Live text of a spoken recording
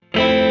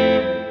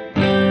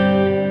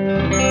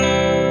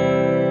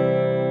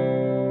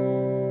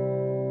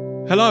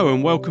Hello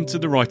and welcome to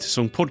the Writer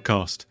Song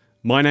Podcast.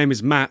 My name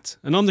is Matt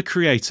and I'm the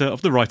creator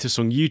of the Writer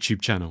Song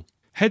YouTube channel.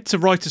 Head to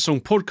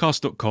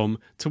writersongpodcast.com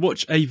to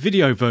watch a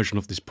video version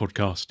of this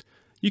podcast.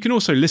 You can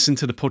also listen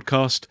to the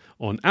podcast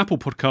on Apple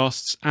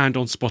Podcasts and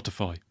on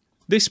Spotify.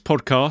 This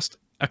podcast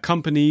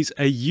accompanies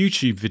a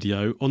YouTube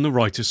video on the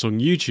Writer Song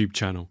YouTube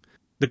channel.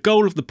 The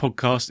goal of the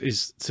podcast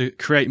is to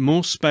create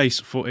more space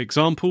for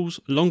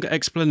examples, longer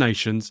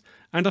explanations,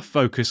 and a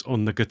focus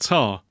on the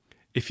guitar.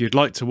 If you'd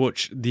like to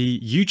watch the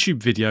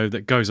YouTube video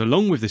that goes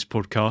along with this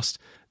podcast,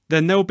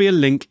 then there will be a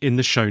link in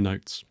the show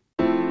notes.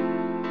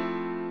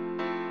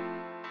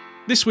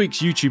 This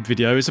week's YouTube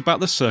video is about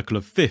the circle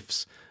of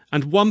fifths,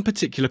 and one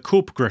particular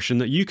chord progression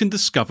that you can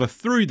discover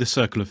through the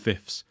circle of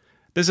fifths.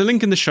 There's a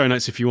link in the show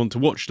notes if you want to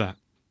watch that.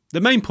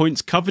 The main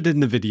points covered in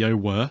the video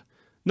were: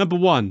 Number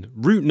 1,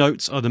 root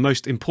notes are the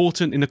most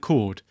important in a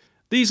chord.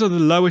 These are the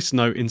lowest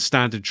note in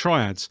standard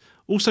triads,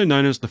 also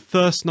known as the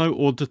first note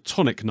or the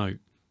tonic note.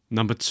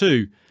 Number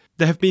 2,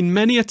 there have been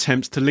many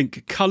attempts to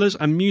link colours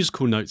and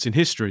musical notes in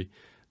history.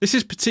 This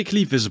is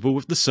particularly visible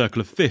with the circle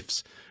of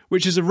fifths,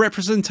 which is a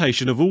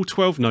representation of all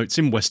 12 notes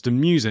in Western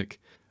music.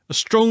 A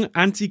strong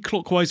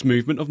anti-clockwise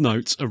movement of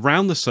notes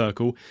around the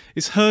circle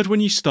is heard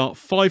when you start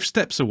 5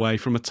 steps away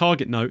from a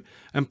target note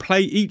and play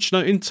each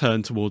note in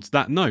turn towards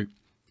that note.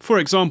 For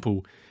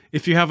example,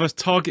 if you have a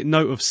target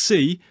note of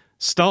C,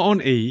 start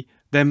on E,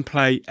 then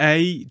play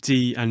A,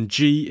 D and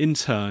G in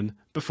turn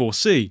before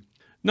C.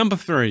 Number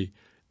 3.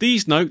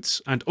 These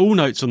notes, and all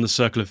notes on the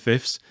circle of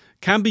fifths,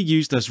 can be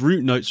used as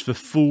root notes for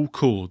full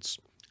chords.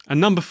 And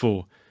number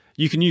 4,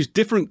 you can use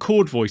different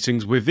chord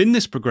voicings within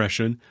this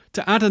progression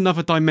to add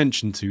another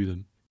dimension to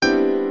them.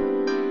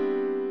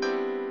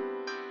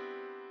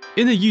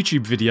 In a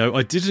YouTube video,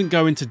 I didn't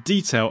go into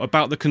detail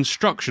about the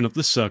construction of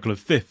the circle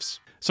of fifths,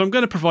 so I'm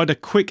going to provide a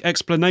quick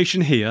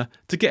explanation here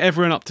to get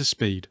everyone up to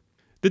speed.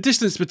 The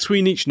distance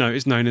between each note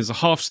is known as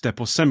a half step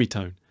or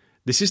semitone.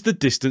 This is the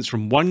distance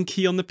from one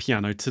key on the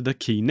piano to the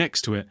key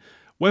next to it,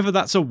 whether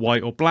that's a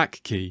white or black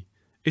key.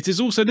 It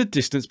is also the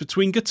distance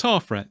between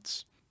guitar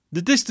frets.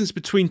 The distance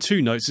between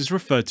two notes is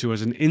referred to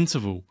as an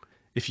interval.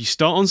 If you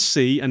start on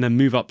C and then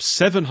move up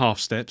 7 half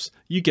steps,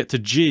 you get to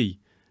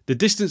G. The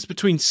distance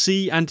between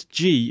C and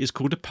G is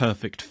called a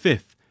perfect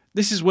fifth.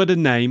 This is where the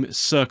name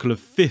circle of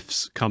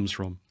fifths comes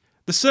from.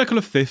 The circle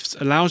of fifths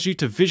allows you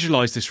to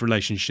visualize this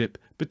relationship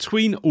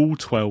between all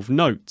 12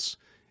 notes.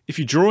 If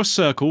you draw a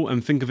circle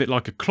and think of it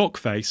like a clock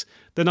face,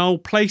 then I'll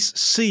place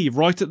C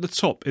right at the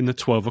top in the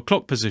 12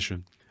 o'clock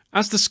position.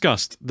 As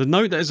discussed, the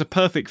note that is a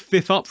perfect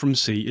fifth up from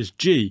C is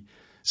G,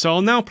 so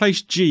I'll now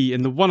place G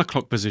in the 1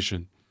 o'clock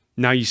position.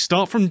 Now you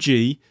start from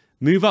G,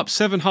 move up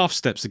 7 half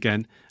steps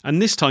again, and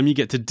this time you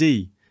get to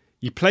D.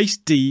 You place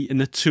D in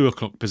the 2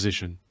 o'clock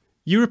position.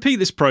 You repeat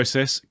this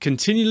process,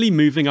 continually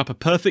moving up a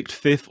perfect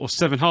fifth or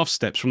 7 half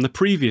steps from the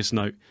previous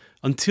note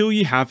until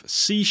you have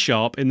C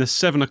sharp in the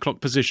 7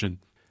 o'clock position.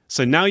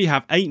 So now you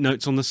have 8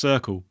 notes on the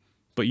circle,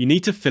 but you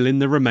need to fill in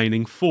the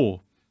remaining 4.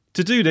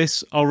 To do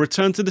this, I'll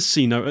return to the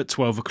C note at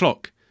 12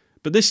 o'clock,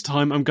 but this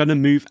time I'm going to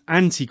move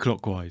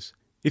anti-clockwise.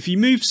 If you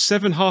move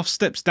 7 half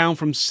steps down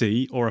from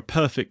C, or a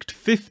perfect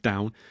fifth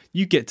down,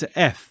 you get to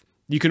F.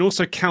 You can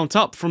also count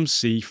up from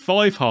C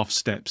 5 half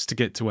steps to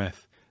get to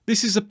F.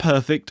 This is a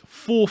perfect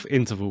fourth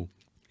interval.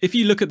 If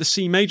you look at the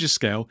C major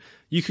scale,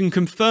 you can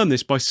confirm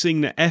this by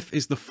seeing that F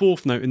is the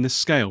 4th note in the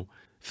scale.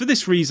 For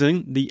this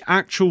reason, the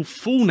actual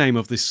full name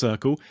of this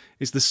circle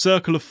is the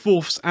circle of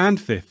fourths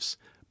and fifths,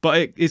 but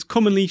it is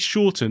commonly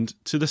shortened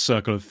to the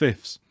circle of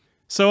fifths.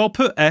 So I'll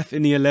put F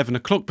in the 11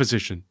 o'clock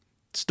position.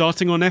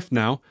 Starting on F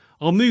now,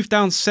 I'll move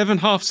down 7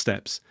 half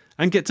steps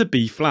and get to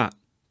B flat.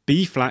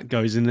 B flat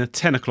goes in the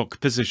 10 o'clock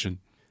position.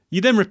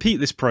 You then repeat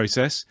this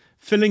process,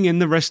 filling in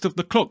the rest of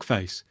the clock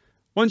face.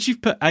 Once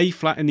you've put A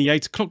flat in the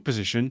 8 o'clock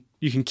position,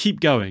 you can keep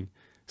going.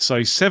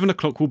 So 7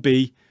 o'clock will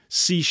be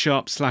C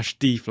sharp /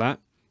 D flat.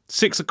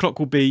 6 o'clock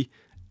will be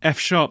F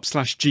sharp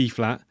 / G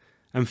flat,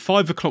 and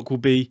 5 o'clock will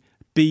be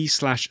B /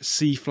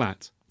 C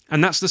flat.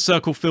 And that's the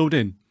circle filled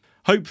in.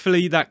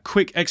 Hopefully that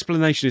quick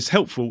explanation is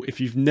helpful if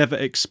you've never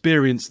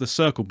experienced the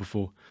circle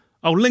before.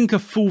 I'll link a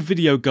full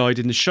video guide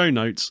in the show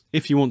notes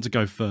if you want to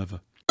go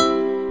further.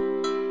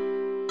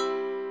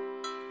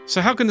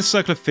 So how can the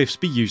circle of fifths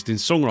be used in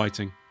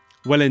songwriting?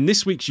 Well, in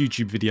this week's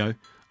YouTube video,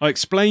 I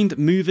explained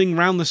moving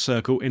round the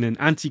circle in an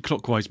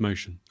anti-clockwise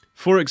motion.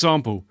 For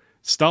example,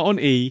 start on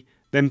E,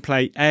 then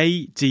play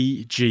A,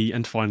 D, G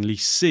and finally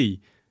C.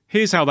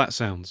 Here's how that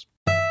sounds.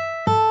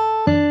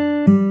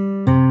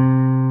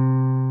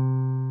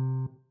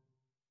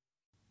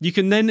 You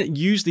can then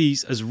use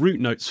these as root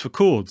notes for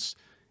chords.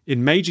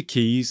 In major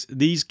keys,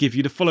 these give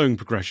you the following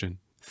progression: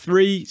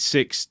 3,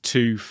 6,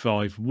 2,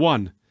 5,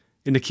 1.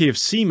 In the key of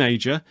C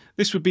major,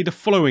 this would be the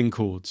following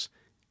chords: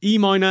 E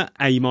minor,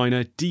 A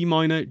minor, D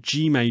minor,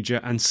 G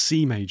major and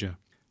C major.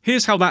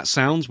 Here's how that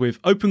sounds with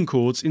open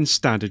chords in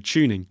standard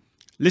tuning.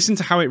 Listen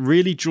to how it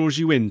really draws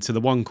you into the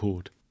one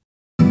chord.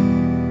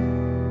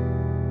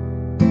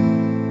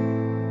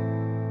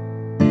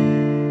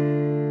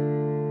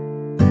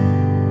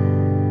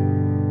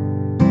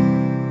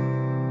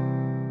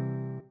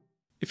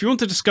 If you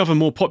want to discover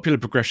more popular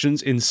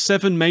progressions in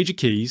 7 major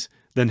keys,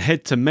 then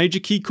head to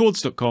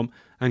majorkeychords.com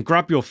and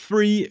grab your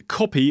free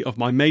copy of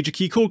my major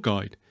key chord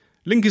guide.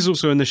 Link is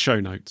also in the show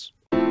notes.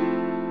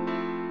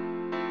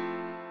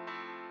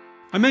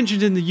 I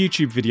mentioned in the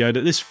YouTube video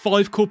that this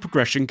 5-chord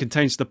progression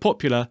contains the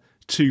popular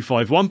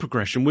 2-5-1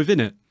 progression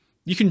within it.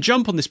 You can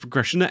jump on this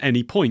progression at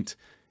any point.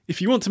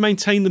 If you want to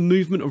maintain the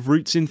movement of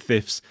roots in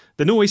fifths,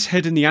 then always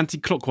head in the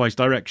anti-clockwise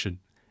direction.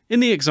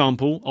 In the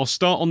example, I'll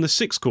start on the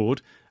 6th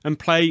chord and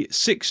play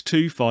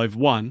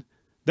 6-2-5-1,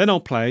 then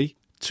I'll play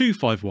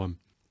 2-5-1.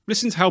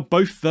 Listen to how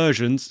both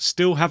versions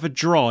still have a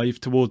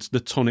drive towards the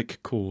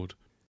tonic chord.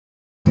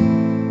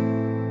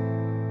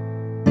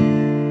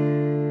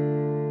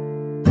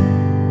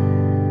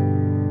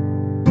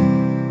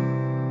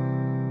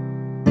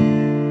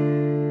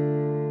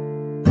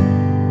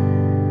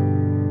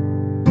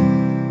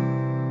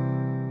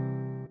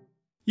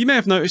 You may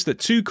have noticed that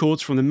 2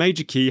 chords from the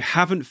major key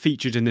haven't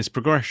featured in this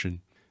progression.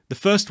 The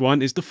first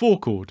one is the 4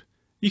 chord.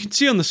 You can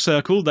see on the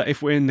circle that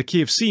if we're in the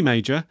key of C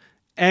major,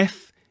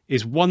 F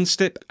is 1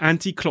 step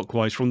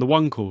anti-clockwise from the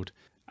 1 chord.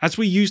 As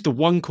we use the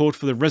 1 chord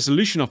for the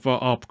resolution of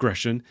our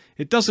progression,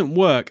 it doesn't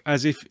work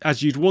as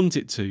you'd want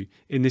it to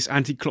in this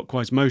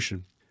anti-clockwise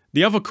motion.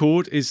 The other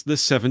chord is the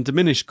 7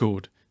 diminished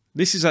chord.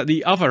 This is at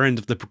the other end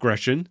of the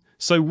progression,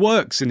 so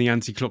works in the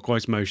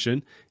anti-clockwise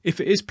motion if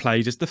it is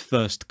played as the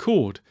first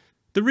chord.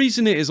 The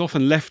reason it is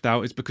often left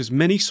out is because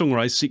many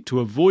songwriters seek to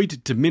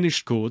avoid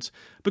diminished chords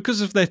because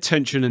of their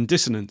tension and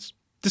dissonance.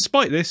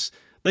 Despite this,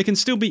 they can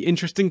still be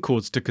interesting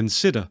chords to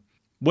consider.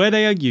 Where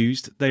they are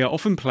used, they are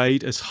often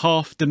played as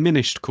half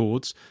diminished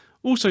chords,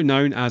 also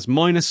known as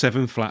minor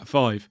 7 flat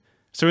 5.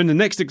 So in the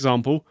next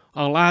example,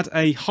 I'll add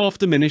a half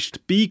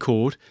diminished B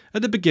chord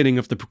at the beginning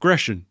of the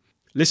progression.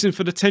 Listen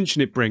for the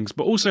tension it brings,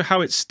 but also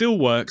how it still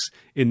works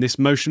in this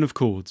motion of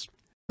chords.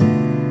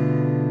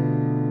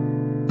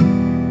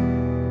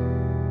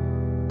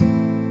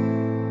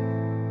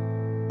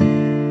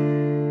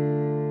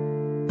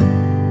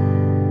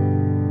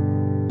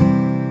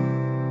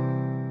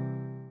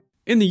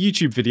 In the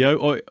YouTube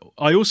video,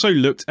 I also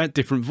looked at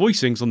different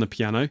voicings on the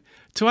piano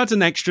to add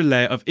an extra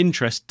layer of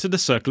interest to the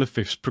circle of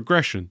fifths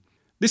progression.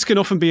 This can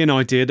often be an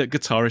idea that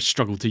guitarists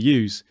struggle to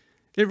use.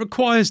 It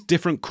requires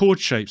different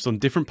chord shapes on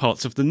different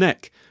parts of the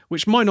neck,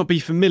 which might not be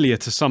familiar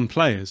to some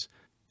players.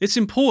 It's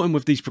important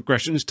with these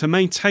progressions to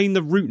maintain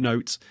the root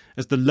notes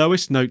as the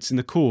lowest notes in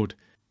the chord.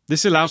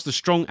 This allows the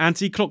strong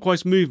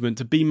anti-clockwise movement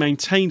to be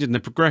maintained in the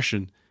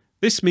progression.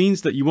 This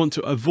means that you want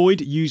to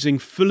avoid using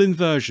full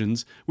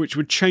inversions which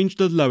would change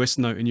the lowest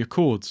note in your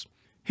chords.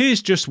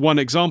 Here's just one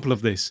example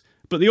of this,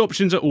 but the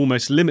options are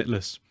almost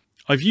limitless.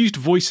 I've used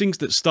voicings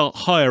that start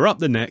higher up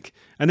the neck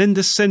and then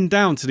descend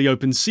down to the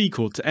open C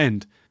chord to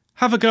end.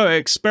 Have a go at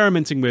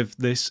experimenting with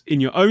this in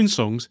your own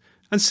songs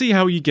and see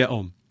how you get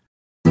on.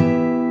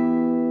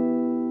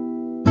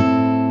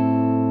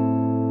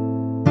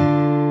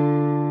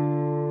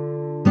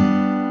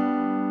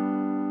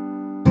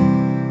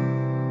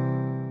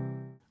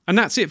 And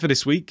that's it for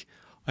this week.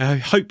 I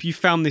hope you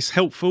found this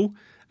helpful,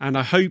 and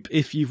I hope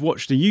if you've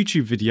watched a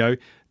YouTube video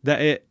that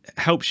it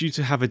helps you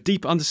to have a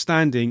deep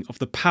understanding of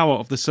the power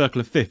of the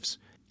circle of fifths.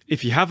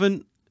 If you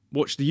haven't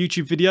watched the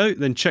YouTube video,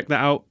 then check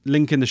that out,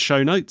 link in the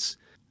show notes.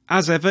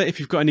 As ever, if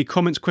you've got any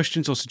comments,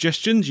 questions or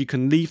suggestions, you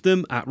can leave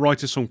them at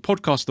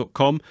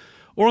writersongpodcast.com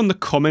or on the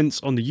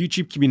comments on the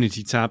YouTube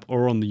community tab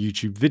or on the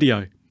YouTube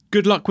video.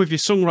 Good luck with your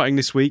songwriting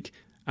this week,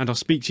 and I'll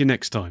speak to you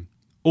next time.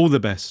 All the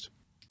best.